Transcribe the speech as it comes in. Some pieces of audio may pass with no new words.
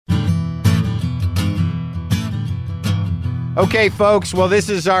Okay, folks. Well, this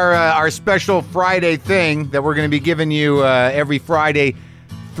is our special Friday thing that we're going to be giving you every Friday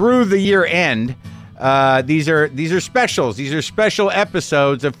through the year end. These are specials. These are special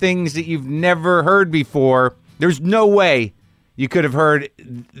episodes of things that you've never heard before. There's no way you could have heard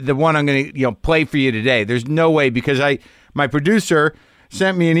the one I'm going to play for you today. There's no way, because my producer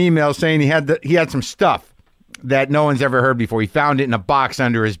sent me an email saying he had some stuff that no one's ever heard before. He found it in a box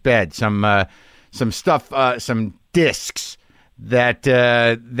under his bed. Some stuff, some discs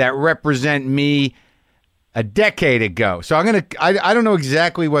that represent me a decade ago. So I don't know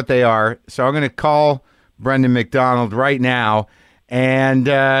exactly what they are. So I'm gonna call Brendan McDonald right now and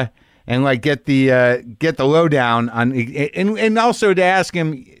like get the lowdown on, and also to ask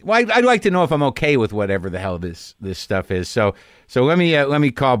him. Well, I'd like to know if I'm okay with whatever the hell this stuff is. So let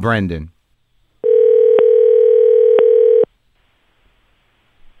me call Brendan.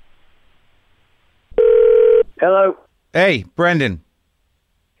 Hello. Hey, Brendan.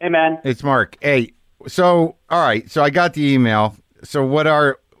 Hey, man. It's Mark. Hey, so all right. So I got the email. So what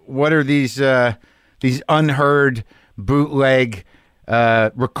are these unheard bootleg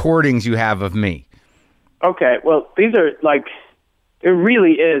recordings you have of me? Okay. Well, these are there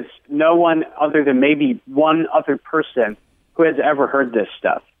really is no one other than maybe one other person who has ever heard this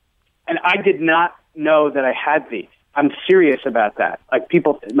stuff. And I did not know that I had these. I'm serious about that. Like,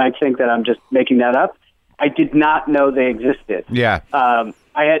 people might think that I'm just making that up. I did not know they existed. Yeah.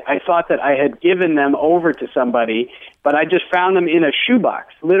 I thought that I had given them over to somebody, but I just found them in a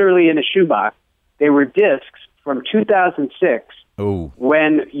shoebox, literally in a shoebox. They were discs from 2006. Ooh.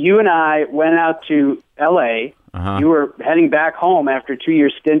 When you and I went out to L.A., you were heading back home after a 2-year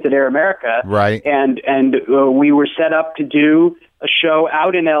stint at Air America. Right. And we were set up to do a show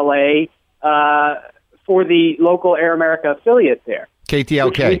out in L.A. For the local Air America affiliate there. KTLK.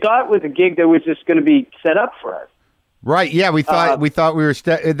 Which we thought was a gig that was just going to be set up for us. Right. Yeah, we thought we were.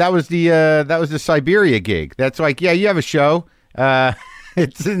 That was the Siberia gig. That's like, yeah, you have a show.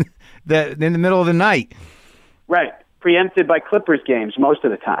 It's in the middle of the night. Right. Preempted by Clippers games most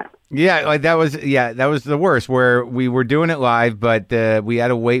of the time. Yeah, like that was the worst, where we were doing it live, but we had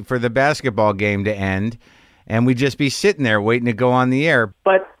to wait for the basketball game to end, and we'd just be sitting there waiting to go on the air.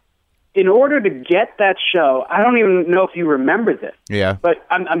 But in order to get that show, I don't even know if you remember this. Yeah. But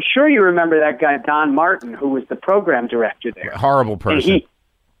I'm sure you remember that guy, Don Martin, who was the program director there. Horrible person. And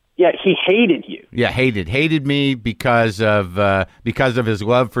he hated you. Yeah, hated me because of his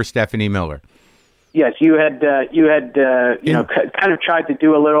love for Stephanie Miller. Yes, you had kind of tried to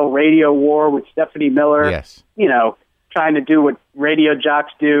do a little radio war with Stephanie Miller. Yes. Trying to do what radio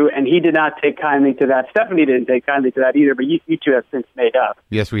jocks do, and he did not take kindly to that. Stephanie didn't take kindly to that either, but you two have since made up.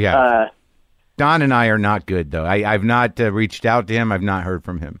 Yes, we have. Don and I are not good, though. I've not reached out to him. I've not heard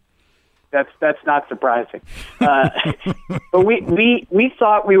from him. That's not surprising. But we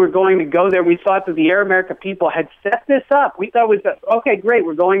thought we were going to go there. We thought that the Air America people had set this up. We thought it was, okay, great,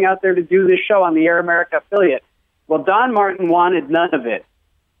 we're going out there to do this show on the Air America affiliate. Well, Don Martin wanted none of it.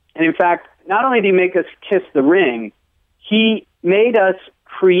 And in fact, not only did he make us kiss the ring, he made us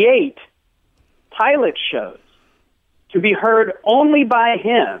create pilot shows to be heard only by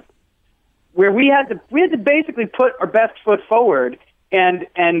him, where we had to basically put our best foot forward and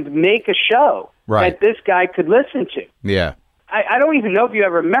make a show that this guy could listen to. Yeah. I don't even know if you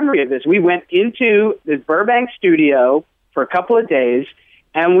have a memory of this. We went into this Burbank studio for a couple of days,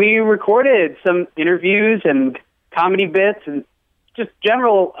 and we recorded some interviews and comedy bits and just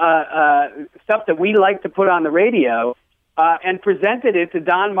general stuff that we like to put on the radio, and presented it to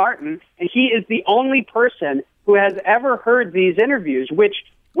Don Martin. And he is the only person who has ever heard these interviews, which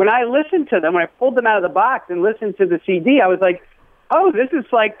when I listened to them, when I pulled them out of the box and listened to the CD, I was like, oh, this is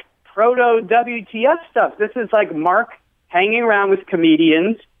like proto-WTF stuff. This is like Marc hanging around with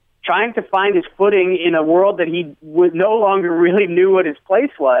comedians, trying to find his footing in a world that he no longer really knew what his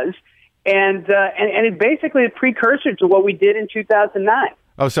place was. And it's basically a precursor to what we did in 2009.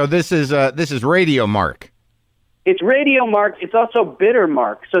 Oh, so this is Radio Marc. It's Radio Marc. It's also Bitter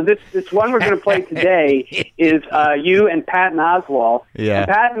Marc. So this one we're going to play today is you and Patton Oswalt. Yeah.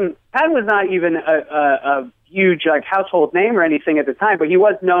 And Patton was not even a huge household name or anything at the time, but he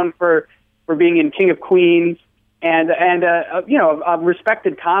was known for being in King of Queens and a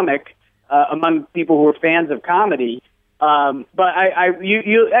respected comic among people who are fans of comedy. But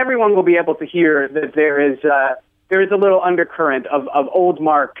everyone will be able to hear that there is a little undercurrent of old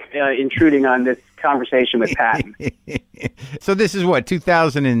Marc intruding on this conversation with Patton. So this is what,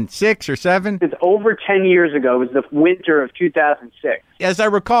 2006 or 7? It's over 10 years ago. It was the winter of 2006. As I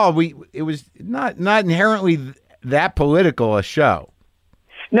recall, it was not inherently that political a show.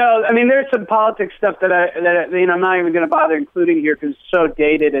 No, I mean, there's some politics stuff that I'm not even going to bother including here because it's so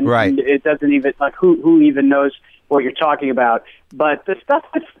dated and, right. and it doesn't even, like, who even knows what you're talking about. But the stuff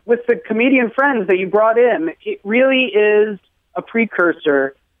with the comedian friends that you brought in, it really is a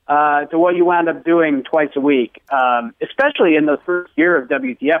precursor to what you wound up doing twice a week, especially in the first year of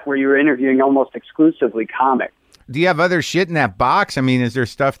WTF where you were interviewing almost exclusively comics. Do you have other shit in that box? I mean, is there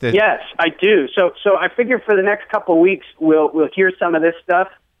stuff that... Yes, I do. So I figure for the next couple of weeks, we'll hear some of this stuff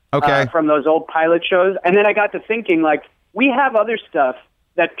from those old pilot shows. And then I got to thinking, like, we have other stuff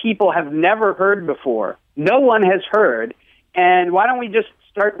that people have never heard before. No one has heard. And why don't we just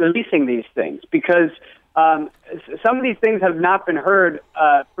start releasing these things? Because some of these things have not been heard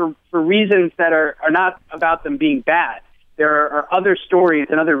for reasons that are not about them being bad. There are other stories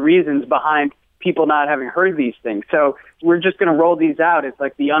and other reasons behind people not having heard these things. So we're just going to roll these out. It's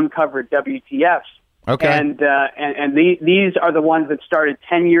like the uncovered WTFs. Okay. And these are the ones that started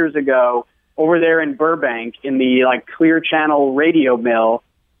 10 years ago over there in Burbank in the like Clear Channel radio mill,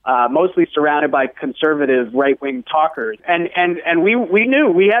 mostly surrounded by conservative right-wing talkers. And we knew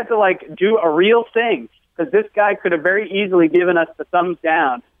we had to like do a real thing because this guy could have very easily given us the thumbs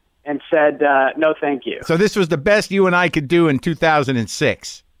down and said, no, thank you. So this was the best you and I could do in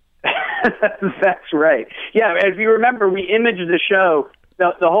 2006. That's right. Yeah, if you remember, we imaged the show,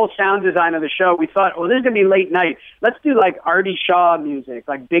 the whole sound design of the show. We thought, this is going to be late night. Let's do like Artie Shaw music,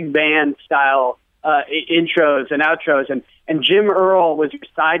 like big band style intros and outros. And Jim Earl was your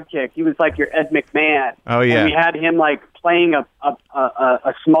sidekick. He was like your Ed McMahon. Oh, yeah. And we had him like playing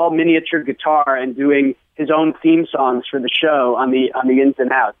a small miniature guitar and doing his own theme songs for the show on the ins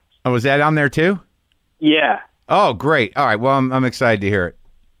and outs. Oh, was that on there too? Yeah. Oh, great. All right. Well, I'm excited to hear it.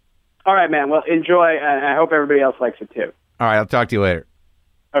 All right, man. Well, enjoy, and I hope everybody else likes it, too. All right, I'll talk to you later.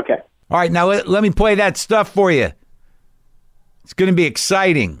 Okay. All right, now let me play that stuff for you. It's going to be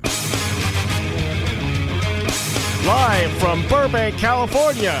exciting. Live from Burbank,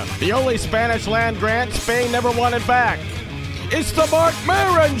 California, the only Spanish land grant Spain never wanted back. It's the Marc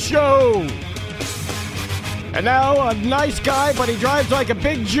Maron Show. And now, a nice guy, but he drives like a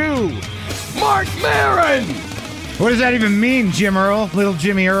big Jew, Marc Maron. What does that even mean, Jim Earl? Little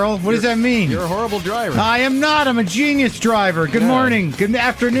Jimmy Earl? What does that mean? You're a horrible driver. I am not. I'm a genius driver. Good morning. Good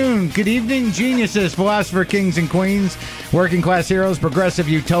afternoon. Good evening, geniuses, philosopher kings and queens, working class heroes, progressive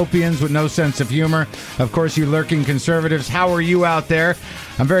utopians with no sense of humor. Of course, you lurking conservatives. How are you out there?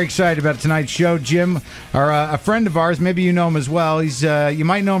 I'm very excited about tonight's show. Jim, a friend of ours, maybe you know him as well. He's you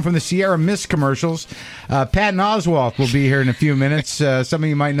might know him from the Sierra Mist commercials. Patton Oswalt will be here in a few minutes. Some of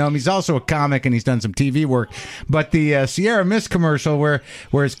you might know him. He's also a comic and he's done some TV work. But the Sierra Mist commercial where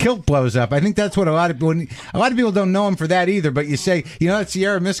his kilt blows up, I think that's what a lot of people don't know him for that either. But you say, you know that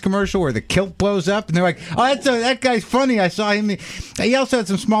Sierra Mist commercial where the kilt blows up, and they're like, oh, that guy's funny. I saw him. He also had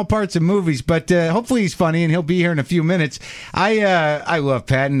some small parts in movies, but hopefully he's funny and he'll be here in a few minutes. I love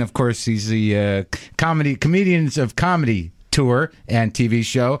Patton. Of course, he's the Comedians of Comedy tour and TV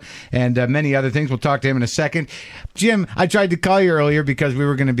show and many other things. We'll talk to him in a second. Jim, I tried to call you earlier because we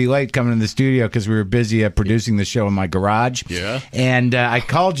were going to be late coming in the studio because we were busy producing the show in my garage. Yeah. And I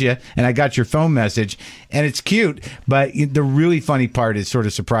called you and I got your phone message and it's cute, but the really funny part is sort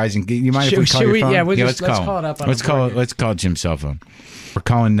of surprising. You mind if we call your phone? Yeah, let's call it up. Let's call Jim's cell phone. We're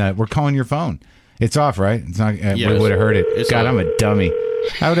calling your phone. It's off, right? It's not. We would have heard it. God, I'm a dummy.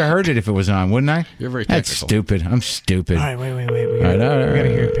 I would have heard it if it was on, wouldn't I? You're very technical. That's stupid. I'm stupid. All right, wait. We gotta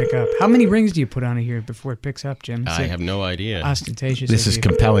hear it pick up. How many rings do you put on it here before it picks up, Jim? I have no idea. Ostentatious. This is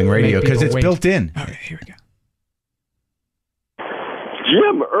compelling radio because it's built in. All right, here we go.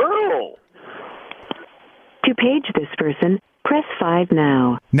 Jim Earl. To page this person, press 5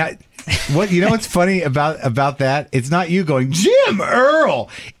 now. Now, what's funny about that? It's not you going, Jim Earl.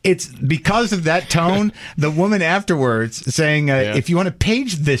 It's because of that tone, the woman afterwards saying, if you want to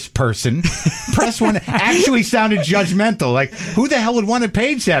page this person, press 1, actually sounded judgmental. Like, who the hell would want to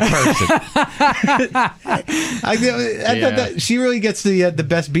page that person? I thought that she really gets the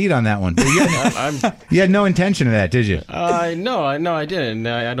best beat on that one. You had no intention of that, did you? No, I didn't.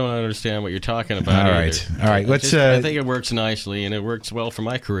 I don't understand what you're talking about. All right. Let's. I think it works nicely, and it works well for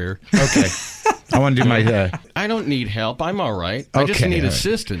my career. Okay. I want to do my... I don't need help. I'm all right. I just need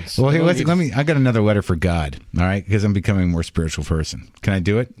assistance. Well, here, let me... I got another letter for God, all right? Because I'm becoming a more spiritual person. Can I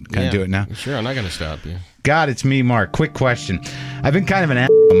do it? Can I do it now? Sure, I'm not going to stop you. God, it's me, Mark. Quick question. I've been kind of an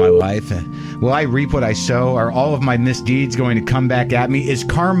asshole in my life. Will I reap what I sow? Are all of my misdeeds going to come back at me? Is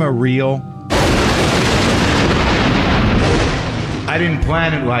karma real? I didn't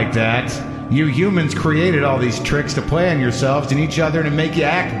plan it like that. You humans created all these tricks to play on yourselves and each other and to make you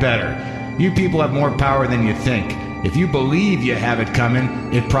act better. You people have more power than you think. If you believe you have it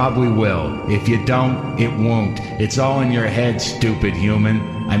coming, it probably will. If you don't, it won't. It's all in your head, stupid human.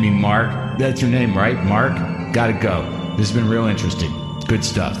 I mean, Mark. That's your name, right? Mark? Gotta go. This has been real interesting. Good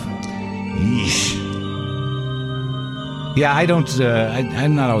stuff. Yeesh. Yeah, I don't.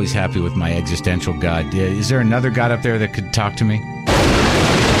 I'm not always happy with my existential God. Is there another God up there that could talk to me?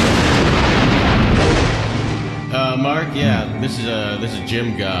 Mark, yeah, this is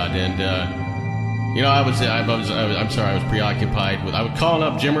Jim God, and I'm sorry, I was preoccupied with. I was calling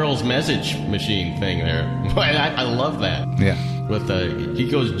up Jim Earl's message machine thing there. I love that. Yeah. With he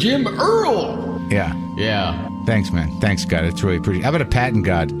goes, Jim Earl. Yeah. Yeah. Thanks, man. Thanks, God. It's really pretty. How about a Patton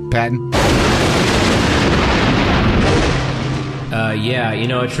God? Patton? Yeah,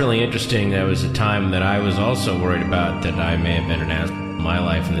 it's really interesting. There was a time that I was also worried about that I may have been an asshole in my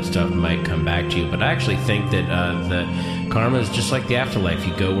life and that stuff might come back to you. But I actually think that the karma is just like the afterlife.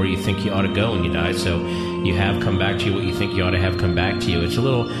 You go where you think you ought to go when you die. So you have come back to you what you think you ought to have come back to you. It's a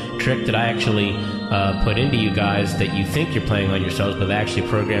little trick that I actually put into you guys that you think you're playing on yourselves, but actually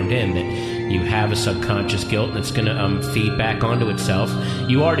programmed in that you have a subconscious guilt and it's going to feed back onto itself.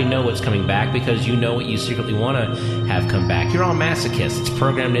 You already know what's coming back because you know what you secretly want to have come back. You're all masochists. It's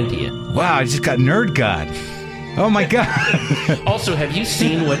programmed into you. Wow, I just got Nerd God. Oh, my God. Also, have you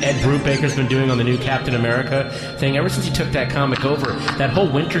seen what Ed Brubaker's been doing on the new Captain America thing? Ever since he took that comic over, that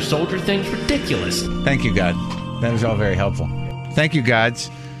whole Winter Soldier thing's ridiculous. Thank you, God. That was all very helpful. Thank you, gods.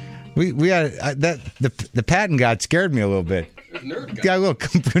 We had the Patton God scared me a little bit. Nerd God. Got a little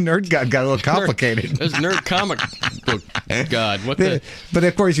Nerd God got a little complicated. There's Nerd Comic Book God. But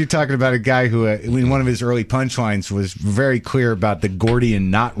of course, you're talking about a guy who, in one of his early punchlines, was very clear about the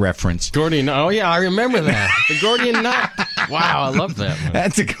Gordian knot reference. Gordian. Oh yeah, I remember that. The Gordian knot. Wow, I love that one.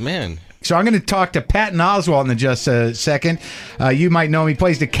 That's a man. So I'm going to talk to Patton Oswalt in just a second. You might know him. He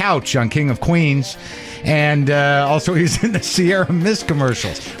plays the couch on King of Queens. And also he's in the Sierra Mist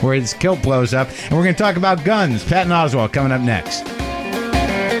commercials where his kilt blows up. And we're going to talk about guns. Patton Oswalt coming up next.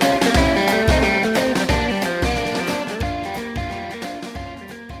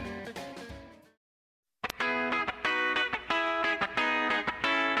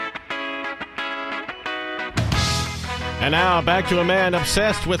 And now back to a man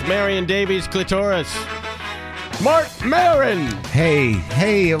obsessed with Marion Davies' clitoris. Marc Maron.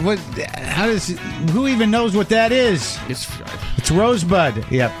 Hey, what? Who even knows what that is? It's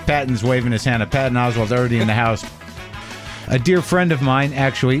Rosebud. Yeah, Patton's waving his hand. Patton Oswalt's already in the house. A dear friend of mine,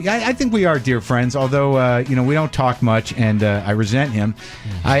 actually. I think we are dear friends, although we don't talk much, and I resent him.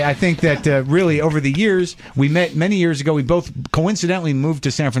 I think that really over the years we met many years ago. We both coincidentally moved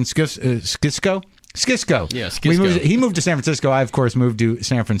to San Francisco. Skisco. Yeah, Skisco. He moved to San Francisco. I, of course, moved to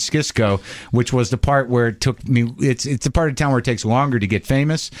San Francisco, which was the part where it took me. It's the part of town where it takes longer to get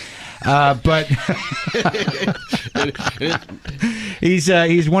famous. But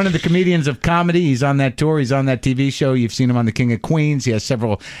he's one of the comedians of comedy. He's on that tour. He's on that TV show. You've seen him on The King of Queens. He has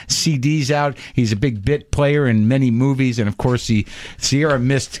several CDs out. He's a big bit player in many movies, and of course, the Sierra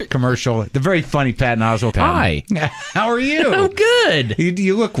Mist commercial. The very funny Patton Oswalt. Hi. How are you? I'm good.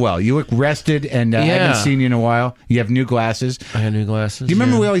 You look well. You look rested and. I haven't seen you in a while. You have new glasses. I have new glasses. Do you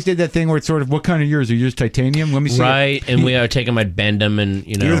remember we always did that thing where it's sort of, what kind of yours? Are yours titanium? Let me see. Right, and we take them, I'd bend them, and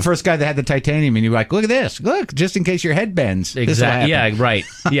you were the first guy that had the titanium, and you were like, look at this. Look, just in case your head bends. Exactly. Yeah, right.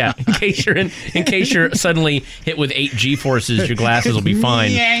 Yeah, in case you're suddenly hit with 8 G-forces, your glasses will be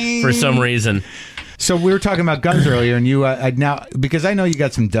fine for some reason. So we were talking about guns earlier, and you now, because I know you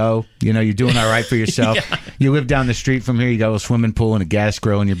got some dough, you're doing all right for yourself. Yeah. You live down the street from here. You got a swimming pool and a gas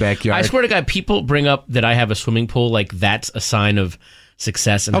grill in your backyard. I swear to God, people bring up that I have a swimming pool like that's a sign of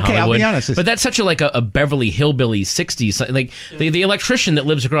success in Hollywood. I'll be honest. But that's such a Beverly Hillbilly 60s. Like the electrician that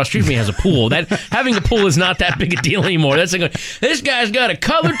lives across the street from me has a pool. That having a pool is not that big a deal anymore. That's like, this guy's got a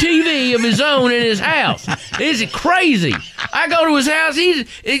color TV of his own in his house. Is it crazy? I go to his house.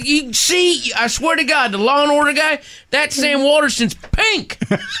 You see, I swear to God, the Law and Order guy, that's Sam Waterston's pink.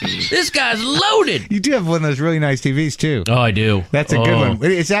 This guy's loaded. You do have one of those really nice TVs too. Oh, I do. That's a good one.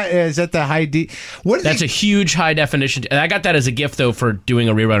 Is that the high D? That's a huge high definition. And I got that as a gift though for doing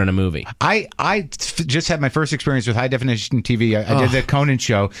a rerun on a movie. I just had my first experience with high definition TV. I did the Conan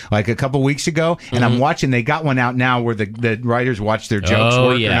show like a couple weeks ago, and I'm watching. They got one out now where the writers watch their jokes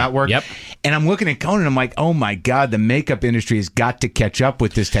work or not work. Yep. And I'm looking at Conan. I'm like, oh my God, the makeup industry has got to catch up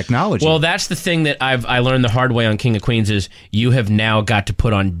with this technology. Well, that's the thing that I learned the hard way on King of Queens is you have now got to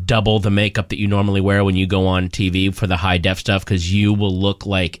put on double the makeup that you normally wear when you go on TV for the high def stuff because you will look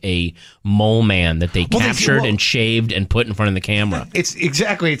like a mole man that they captured and shaved and put in front of the camera. It's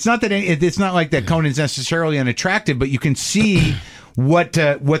exactly. It's not that it's not like that Conan's necessarily unattractive, but you can see what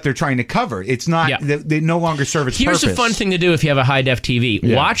they're trying to cover. It's not they no longer serve its purpose. Here's a fun thing to do if you have a high def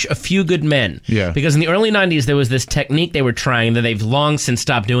TV. Watch A Few Good Men. Yeah. Because in the early 90s there was this technique they were trying that they've long since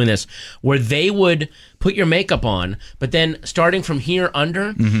stopped doing this, where they would put your makeup on, but then starting from here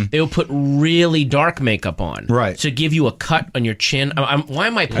under, they would put really dark makeup on, right, to give you a cut on your chin. Why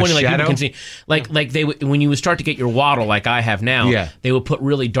am I pointing like people can see? Like they would, when you would start to get your waddle like I have now, they would put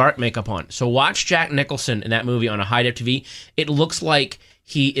really dark makeup on. So watch Jack Nicholson in that movie on a high def TV. It looks like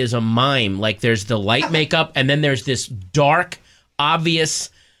he is a mime. Like there's the light makeup, and then there's this dark, obvious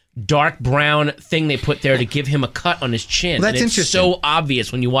dark brown thing they put there to give him a cut on his chin. Well, that's interesting. So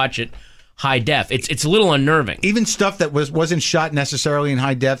obvious when you watch it high def. It's a little unnerving. Even stuff that wasn't shot necessarily in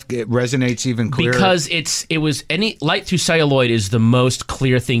high def, it resonates even clearer. Because it was any light through celluloid is the most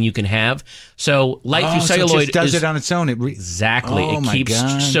clear thing you can have. So light through celluloid it just does it on its own. Exactly. Oh, it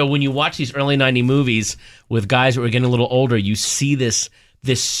keeps. So when you watch these early 90 movies with guys that were getting a little older, you see this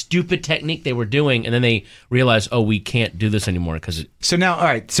stupid technique they were doing, and then they realize, oh, we can't do this anymore because. So now, all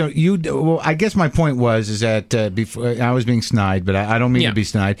right. So I guess my point is that before I was being snide, but I don't mean to be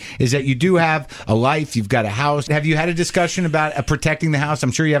snide. Is that you do have a life, you've got a house. Have you had a discussion about protecting the house?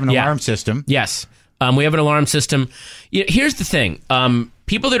 I'm sure you have an alarm system. Yes, we have an alarm system. Here's the thing: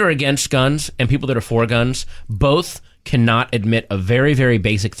 people that are against guns and people that are for guns both cannot admit a very, very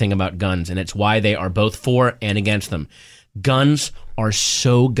basic thing about guns, and it's why they are both for and against them. Guns are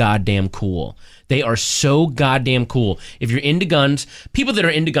so goddamn cool. They are so goddamn cool. If you're into guns, people that are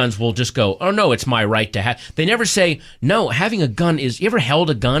into guns will just go, oh no, it's my right to have. They never say, no, having a gun is, you ever held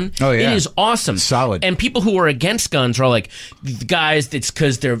a gun? Oh yeah. It is awesome. Solid. And people who are against guns are like, guys, it's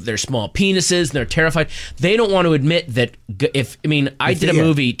because they're small penises and they're terrified. They don't want to admit that I did a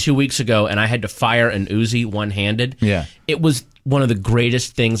movie 2 weeks ago and I had to fire an Uzi one-handed. Yeah. It was one of the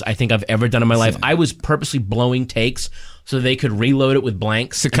greatest things I think I've ever done in my life. I was purposely blowing takes so they could reload it with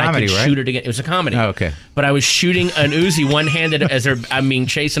blanks. It's a comedy, I could right? shoot it again. It was a comedy. Oh, okay. But I was shooting an Uzi one-handed as I'm being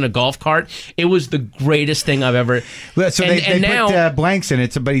chasing a golf cart. It was the greatest thing I've ever. Well, so they put blanks in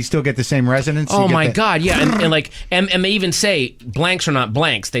it, but you still get the same resonance. Oh my God, yeah, and they even say blanks are not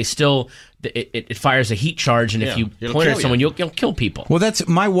blanks. They still. It fires a heat charge, and if you point at someone, you'll kill people. Well,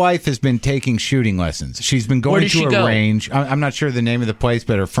 my wife has been taking shooting lessons. She's been going to a range. I'm not sure the name of the place,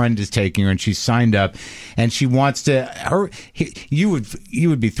 but her friend is taking her, and she's signed up, and she wants to. You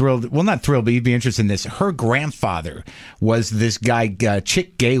would be thrilled. Well, not thrilled, but you'd be interested in this. Her grandfather was this guy,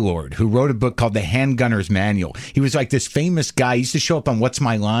 Chick Gaylord, who wrote a book called The Handgunner's Manual. He was like this famous guy. He used to show up on What's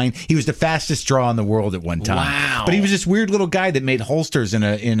My Line. He was the fastest draw in the world at one time. Wow! But he was this weird little guy that made holsters in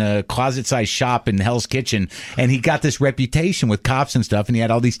a closet shop in Hell's Kitchen, and he got this reputation with cops and stuff, and he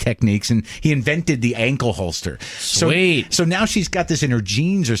had all these techniques, and he invented the ankle holster. Sweet. So now she's got this in her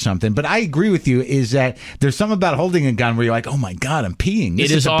jeans or something. But I agree with you, is that there's something about holding a gun where you're like, oh my God, I'm peeing.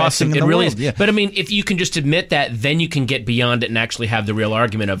 This is the awesome. Best thing in the really world. is. Yeah. But I mean, if you can just admit that, then you can get beyond it and actually have the real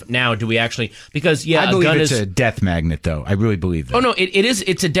argument of, now do we actually, because I believe a gun it's is a death magnet, though. I really believe that. Oh no, it is.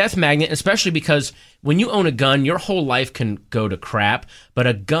 It's a death magnet, especially because when you own a gun, your whole life can go to crap. But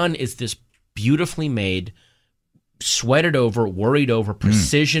a gun is this beautifully made, sweated over, worried over,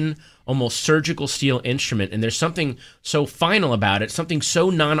 precision, almost surgical steel instrument, and there's something so final about it, something so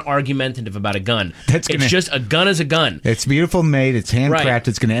non-argumentative about a gun. It's just a gun is a gun. It's beautiful made, it's handcrafted, right.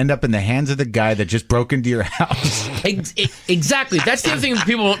 It's going to end up in the hands of the guy that just broke into your house. Exactly. That's the other thing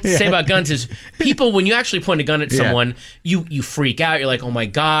people say about guns is people, when you actually point a gun at someone, you freak out. You're like, oh my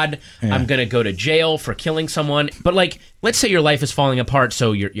God, I'm going to go to jail for killing someone. But like, let's say your life is falling apart,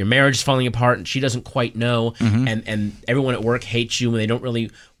 so your marriage is falling apart, and she doesn't quite know, and everyone at work hates you, and they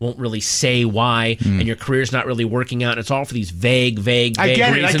won't really say why, and your career's not really working out. And it's all for these vague reasons. I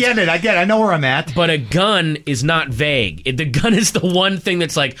get it. I know where I'm at. But a gun is not vague. The gun is the one thing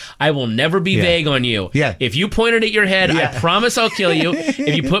that's like, I will never be vague on you. Yeah. If you point it at your head, I promise I'll kill you.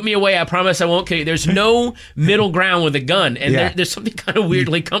 If you put me away, I promise I won't kill you. There's no middle ground with a gun, and there's something kind of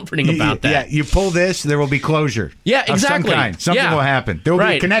weirdly comforting about that. Yeah, you pull this, there will be closure. Yeah, exactly. Of some kind. Something will happen. There will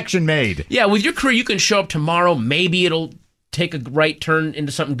be a connection made. Yeah, with your career, you can show up tomorrow. Maybe it'll take a right turn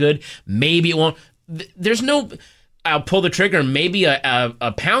into something good. Maybe it won't. There's no, I'll pull the trigger, maybe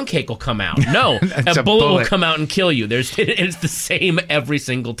a pound cake will come out. No, a bullet will come out and kill you. It's the same every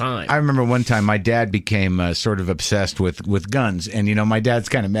single time. I remember one time my dad became sort of obsessed with guns, and my dad's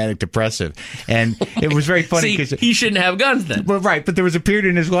kind of manic depressive, and it was very funny. See, he shouldn't have guns then. Well, right, but there was a period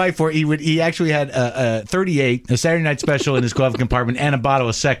in his life where he actually had a 38, a Saturday night special in his glove compartment, and a bottle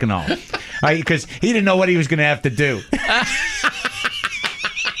of Seconal, because he didn't know what he was going to have to do.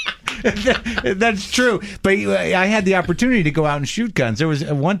 That's true. But I had the opportunity to go out and shoot guns. There was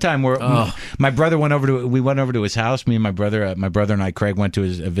one time where my brother went over to his house. Me and my brother and I, Craig, went to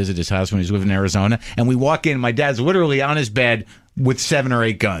visit his house when he was living in Arizona. And we walk in. My dad's literally on his bed with 7 or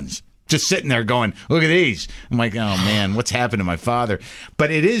 8 guns. Just sitting there going, look at these. I'm like, oh, man, what's happened to my father? But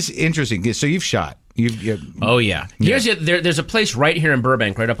it is interesting. So you've shot. Oh, yeah. There's a place right here in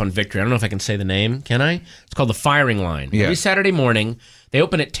Burbank, right up on Victory. I don't know if I can say the name. Can I? It's called the Firing Line. Yeah. Every Saturday morning, they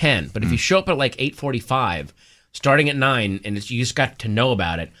open at 10. But if you show up at like 8:45, starting at 9, and you just got to know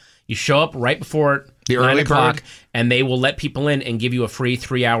about it, you show up right before the 9 early o'clock, bird. And they will let people in and give you a free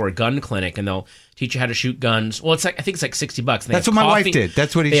 3-hour gun clinic, and they'll teach you how to shoot guns. Well, I think it's like $60. That's what my wife did.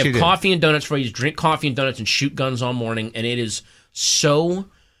 That's what they have coffee and donuts for you. Just drink coffee and donuts and shoot guns all morning, and it is so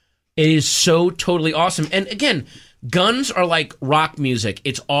totally awesome. And again, guns are like rock music.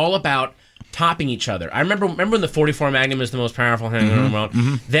 It's all about topping each other. I remember when the 44 Magnum is the most powerful handgun in the world.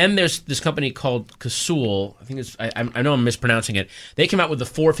 Then there's this company called Casull. I think I know I'm mispronouncing it. They came out with the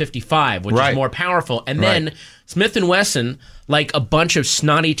 455, which is more powerful. And then Smith & Wesson, like a bunch of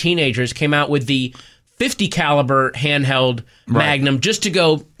snotty teenagers, came out with the 50 caliber handheld Magnum just to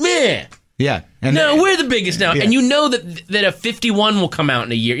go, meh. Yeah. No, we're the biggest now. Yeah. And you know that a 51 will come out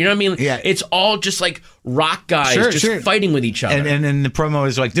in a year. You know what I mean? Yeah. It's all just like rock guys fighting with each other. And the promo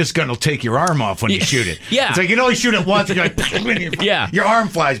is like, this gun will take your arm off when you shoot it. Yeah. It's like, you can only shoot it once and you're like, your arm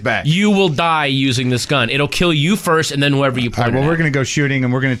flies back. You will die using this gun. It'll kill you first and then whoever you point we're going to go shooting,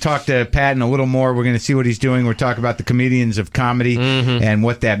 and we're going to talk to Patton a little more. We're going to see what he's doing. We'll talk about the comedians of comedy and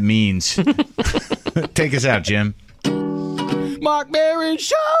what that means. Take us out, Jim. Marc Maron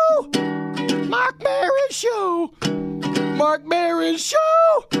Show! Marc Maron Show! Marc Maron Show!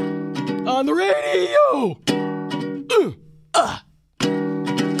 On the radio!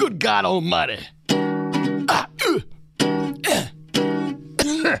 Good God Almighty!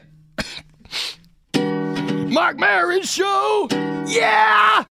 Marc Maron Show!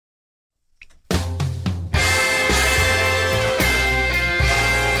 Yeah!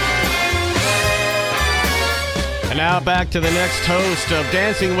 And now back to the next host of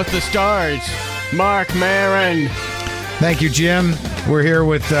Dancing with the Stars, Marc Maron. Thank you, Jim. We're here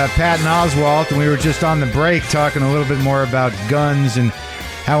with Patton Oswalt, and we were just on the break talking a little bit more about guns and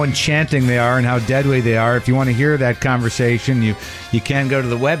how enchanting they are and how deadly they are. If you want to hear that conversation, you can go to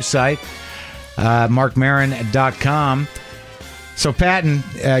the website, marcmaron.com. So, Patton,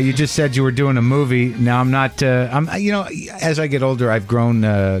 you just said you were doing a movie. Now, I'm not, as I get older, I've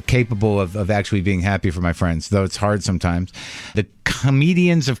grown capable of actually being happy for my friends, though it's hard sometimes. The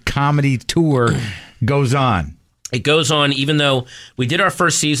Comedians of Comedy tour goes on. It goes on, even though we did our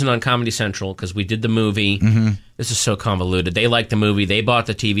first season on Comedy Central because we did the movie. This is so convoluted. They liked the movie. They bought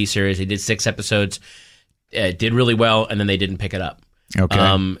the TV series. They did 6 episodes. It did really well, and then they didn't pick it up.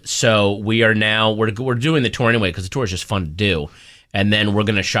 Okay. So we are now, we're doing the tour anyway because the tour is just fun to do. And then we're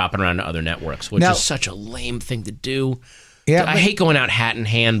going to shop it around to other networks, which is such a lame thing to do. Yeah, I hate going out hat in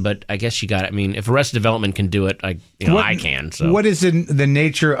hand, but I guess you got it. I mean, if Arrested Development can do it, I can. So, what is the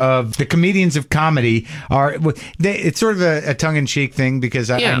nature of the Comedians of Comedy? It's sort of a tongue-in-cheek thing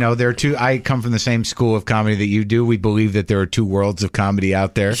because I know there are two. I come from the same school of comedy that you do. We believe that there are 2 worlds of comedy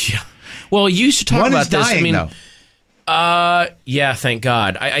out there. Yeah. Well, you should talk about this. Dying, though. Yeah, thank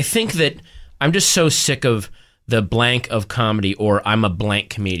God. I think that I'm just so sick of the blank of comedy, or I'm a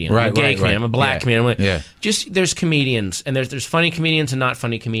blank comedian. I'm a gay comedian. I'm a black comedian. Just there's comedians, and there's funny comedians and not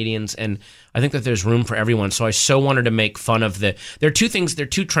funny comedians, and I think that there's room for everyone. So I so wanted to make fun of there are 2 things, there are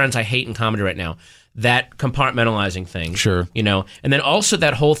 2 trends I hate in comedy right now. That compartmentalizing thing. Sure. And then also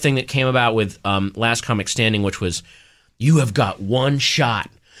that whole thing that came about with Last Comic Standing, which was, you have got one shot.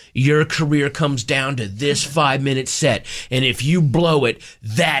 Your career comes down to this 5-minute set, and if you blow it,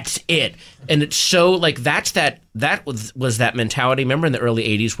 that's it. And it's so like that was that mentality. Remember in the early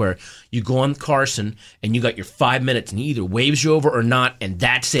 80s where you go on Carson and you got your 5 minutes and he either waves you over or not, and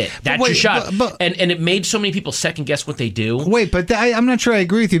that's it. That's your shot. And it made so many people second guess what they do. Wait, but I'm not sure I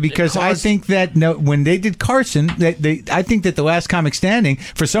agree with you because I think that when they did Carson, I think that the Last Comic Standing,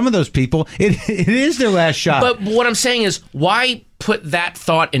 for some of those people, it is their last shot. But what I'm saying is, why put that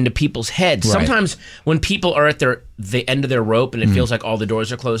thought into people's heads? Right. Sometimes when people are at the end of their rope and it feels like all the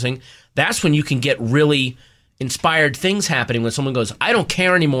doors are closing, that's when you can get really inspired things happening when someone goes, I don't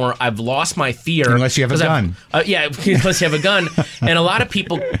care anymore, I've lost my fear. Unless you have a gun. Unless you have a gun. And a lot of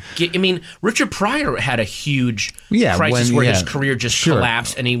people Richard Pryor had a huge crisis where his career just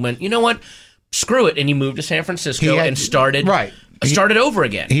collapsed, and he went, you know what, screw it, and he moved to San Francisco and started started over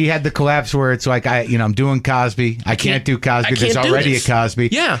again. He had the collapse where it's like, I'm doing Cosby. I can't do Cosby. There's already a Cosby.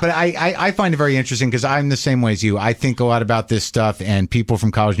 Yeah. But I find it very interesting because I'm the same way as you. I think a lot about this stuff, and people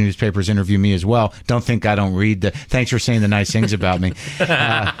from college newspapers interview me as well. Don't think I don't read thanks for saying the nice things about me.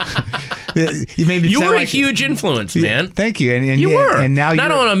 You made me you were like a huge influence, man. Thank you. And you were. And now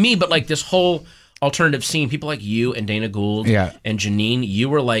not only on me, but like this whole alternative scene, people like you and Dana Gould and Janine, you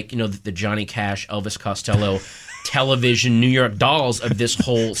were like, the Johnny Cash, Elvis Costello television New York Dolls of this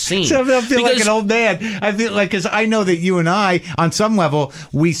whole scene. So I feel like an old man. I feel like, because I know that you and I, on some level,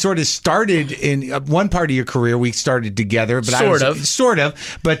 we sort of started in one part of your career. We started together, but sort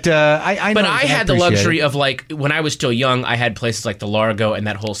of. But I know. But I had the luxury of, like, when I was still young, I had places like the Largo and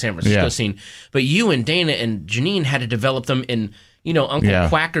that whole San Francisco scene. But you and Dana and Janine had to develop them in Uncle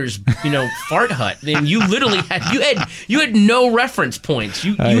Quacker's, fart hut. And you literally had no reference points.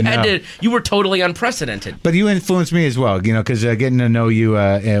 You were totally unprecedented. But you influenced me as well, because getting to know you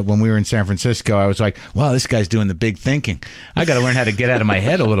when we were in San Francisco, I was like, wow, this guy's doing the big thinking. I got to learn how to get out of my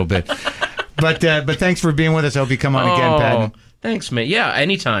head a little bit. But thanks for being with us. I hope you come on again, Patton. Thanks, man. Yeah,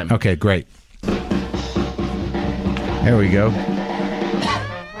 anytime. Okay, great. There we go.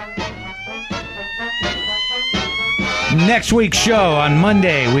 Next week's show on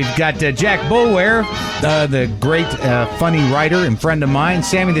Monday, we've got Jack Boulware, the great funny writer and friend of mine.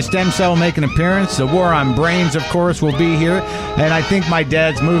 Sammy the Stem Cell will make an appearance. The War on Brains, of course, will be here. And I think my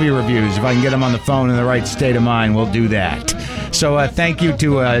dad's movie reviews, if I can get him on the phone in the right state of mind, we'll do that. So thank you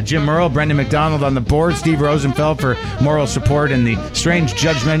to Jim Earl, Brendan McDonald on the board, Steve Rosenfeld for moral support and the strange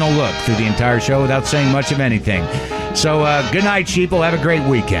judgmental look through the entire show without saying much of anything. So good night, sheeple. Have a great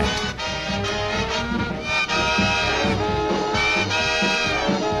weekend.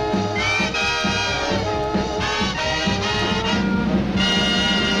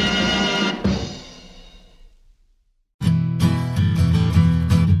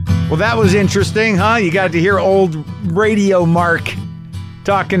 Well, that was interesting, huh? You got to hear old radio Marc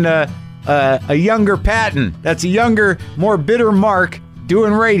talking to a younger Patton. That's a younger, more bitter Marc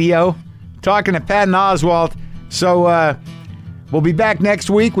doing radio, talking to Patton Oswalt. So we'll be back next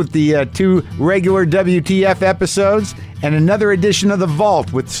week with the 2 regular WTF episodes and another edition of The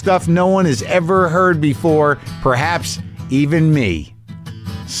Vault with stuff no one has ever heard before, perhaps even me.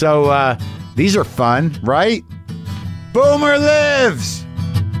 So these are fun, right? Boomer lives!